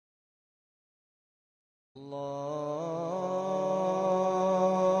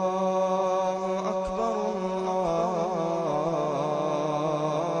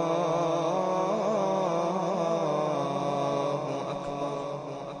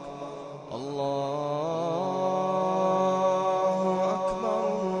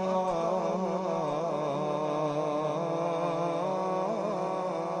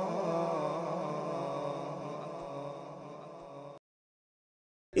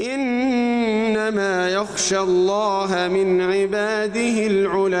إنما يخشى الله من عباده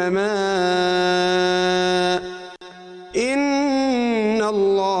العلماء إن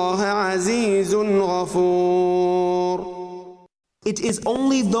الله عزيز غفور. It is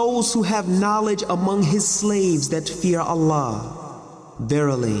only those who have knowledge among His slaves that fear Allah.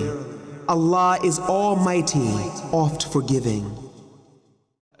 Verily, Allah is Almighty, oft forgiving.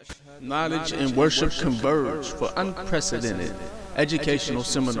 Knowledge and worship converge for unprecedented educational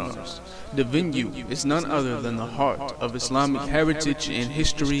seminars. The venue is none other than the heart of Islamic heritage and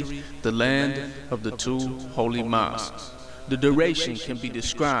history, the land of the two holy mosques. The duration can be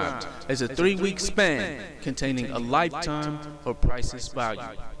described as a 3-week span containing a lifetime of priceless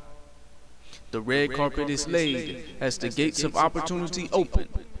value. The red carpet is laid as the gates of opportunity open.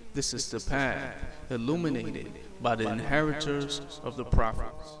 This is the path illuminated by the inheritors of the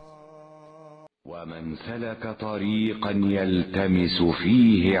prophets. ومن سلك طريقا يلتمس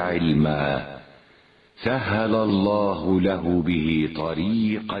فيه علما سهل الله له به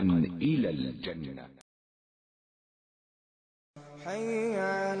طريقا إلى الجنة. حي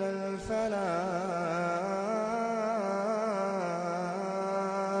على الفلاح.